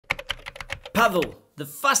Padel, the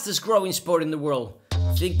fastest growing sport in the world.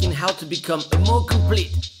 Thinking how to become a more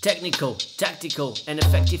complete, technical, tactical and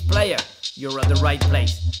effective player? You're at the right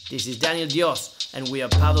place. This is Daniel Dios and we are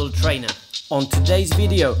Padel Trainer. On today's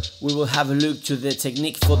video we will have a look to the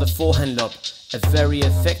technique for the forehand lob, a very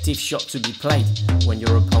effective shot to be played when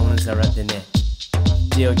your opponents are at the net.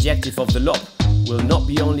 The objective of the lob will not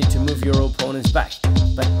be only to move your opponents back,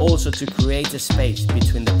 but also to create a space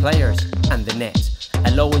between the players and the net,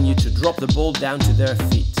 allowing you to drop the ball down to their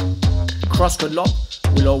feet. Cross-court lob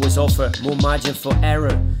will always offer more margin for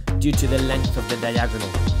error due to the length of the diagonal.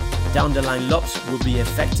 Down-the-line lobs will be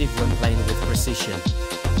effective when playing with precision.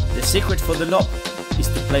 The secret for the lob is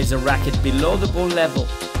to place the racket below the ball level.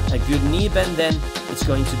 A good knee bend then is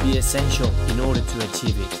going to be essential in order to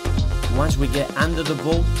achieve it. Once we get under the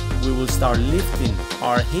ball, we will start lifting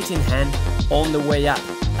our hitting hand on the way up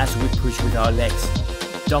as we push with our legs.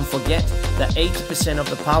 Don't forget that 80% of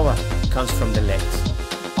the power comes from the legs.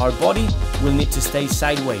 Our body will need to stay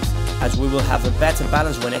sideways as we will have a better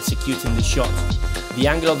balance when executing the shot. The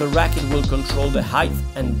angle of the racket will control the height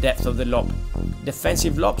and depth of the lob.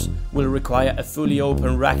 Defensive lobs will require a fully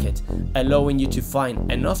open racket, allowing you to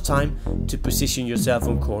find enough time to position yourself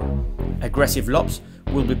on court. Aggressive lobs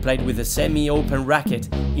will be played with a semi-open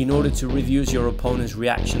racket in order to reduce your opponent's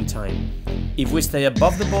reaction time. If we stay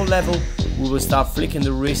above the ball level, we will start flicking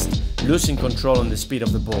the wrist, losing control on the speed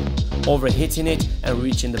of the ball, overhitting it and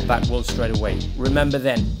reaching the back wall straight away. Remember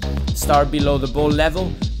then, start below the ball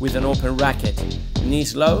level with an open racket.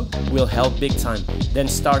 Knees low will help big time. Then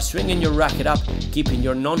start swinging your racket up, keeping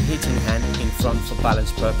your non-hitting hand in front for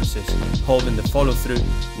balance purposes, holding the follow-through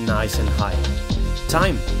nice and high.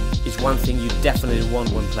 Time is one thing you definitely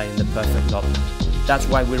want when playing the perfect lob. That's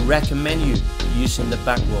why we recommend you using the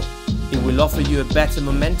back wall. It will offer you a better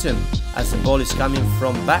momentum as the ball is coming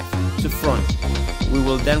from back to front. We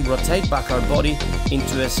will then rotate back our body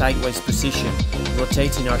into a sideways position,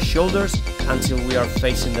 rotating our shoulders until we are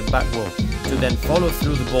facing the back wall, to then follow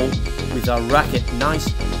through the ball with our racket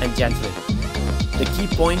nice and gently. The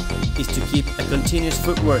key point is to keep a continuous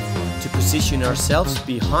footwork to position ourselves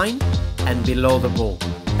behind and below the ball.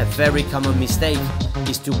 A very common mistake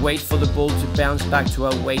is to wait for the ball to bounce back to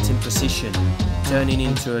our waiting position, turning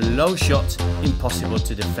into a low shot impossible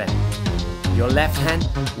to defend. Your left hand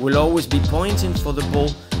will always be pointing for the ball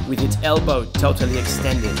with its elbow totally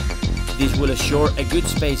extended. This will assure a good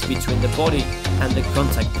space between the body and the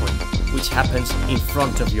contact point, which happens in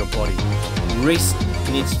front of your body. Wrist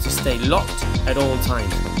needs to stay locked at all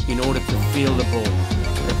times in order to feel the ball.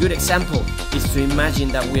 A good example is to imagine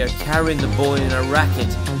that we are carrying the ball in a racket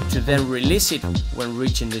to then release it when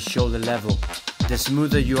reaching the shoulder level. The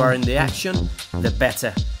smoother you are in the action, the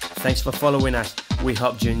better. Thanks for following us. We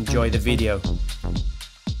hope you enjoy the video.